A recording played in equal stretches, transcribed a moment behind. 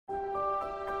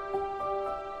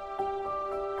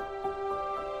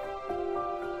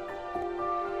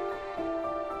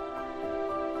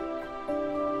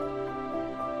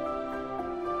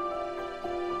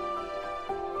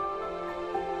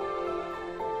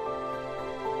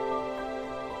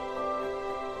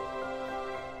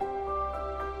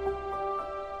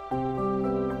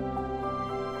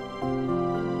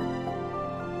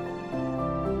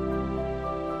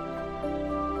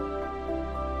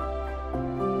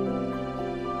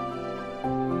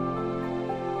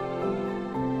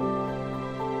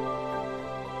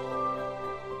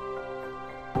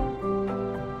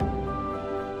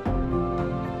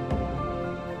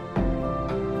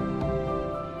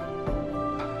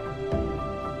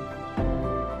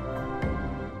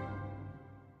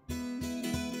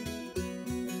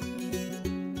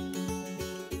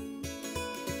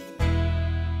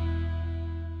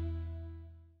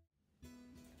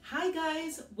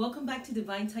guys, welcome back to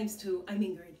Divine Times 2. I'm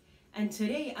Ingrid, and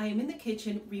today I am in the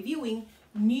kitchen reviewing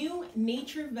new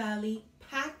Nature Valley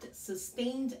Packed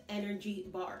Sustained Energy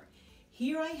Bar.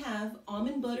 Here I have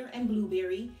almond butter and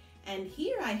blueberry, and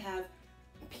here I have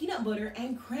peanut butter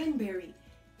and cranberry.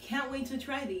 Can't wait to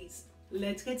try these.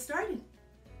 Let's get started.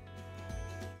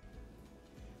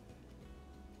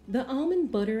 The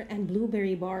almond butter and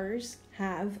blueberry bars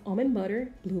have almond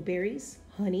butter, blueberries,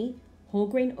 honey, whole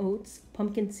grain oats,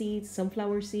 pumpkin seeds,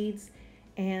 sunflower seeds,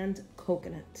 and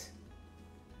coconut.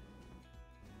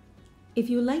 If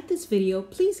you like this video,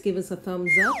 please give us a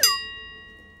thumbs up.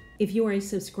 If you are a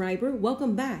subscriber,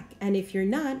 welcome back. And if you're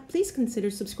not, please consider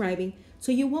subscribing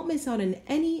so you won't miss out on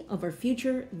any of our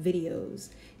future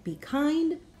videos. Be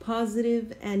kind,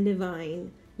 positive, and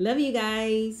divine. Love you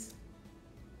guys.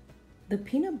 The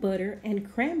peanut butter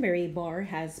and cranberry bar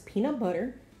has peanut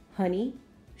butter, honey,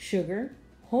 sugar,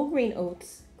 whole grain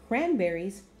oats,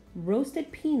 cranberries,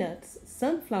 roasted peanuts,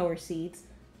 sunflower seeds,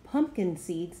 pumpkin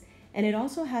seeds, and it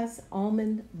also has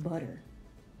almond butter.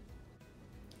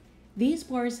 These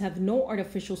bars have no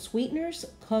artificial sweeteners,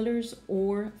 colors,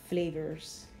 or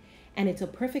flavors. And it's a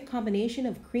perfect combination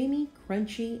of creamy,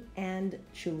 crunchy, and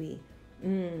chewy.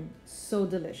 So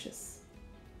delicious.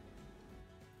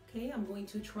 Okay, I'm going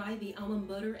to try the almond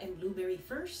butter and blueberry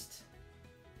first.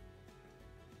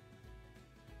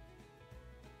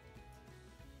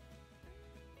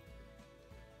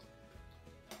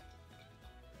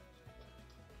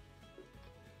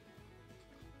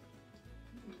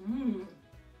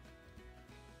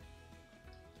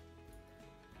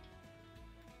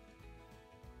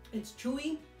 It's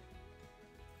chewy,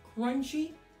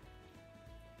 crunchy,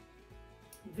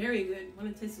 very good. I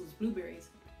want to taste those blueberries.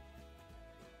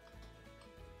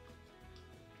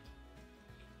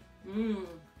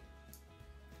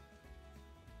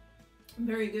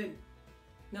 Very good.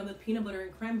 Now the peanut butter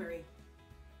and cranberry.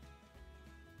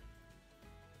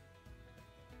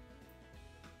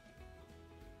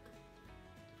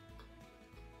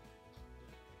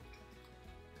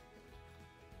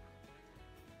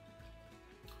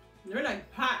 They're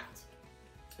like packed.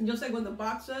 And just like what the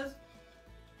box says,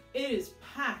 it is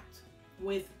packed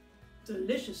with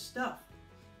delicious stuff.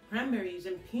 Cranberries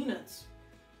and peanuts.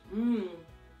 And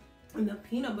the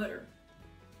peanut butter.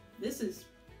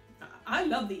 I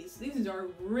love these. These are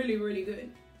really, really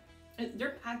good. And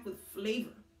they're packed with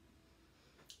flavor.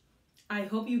 I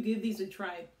hope you give these a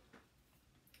try.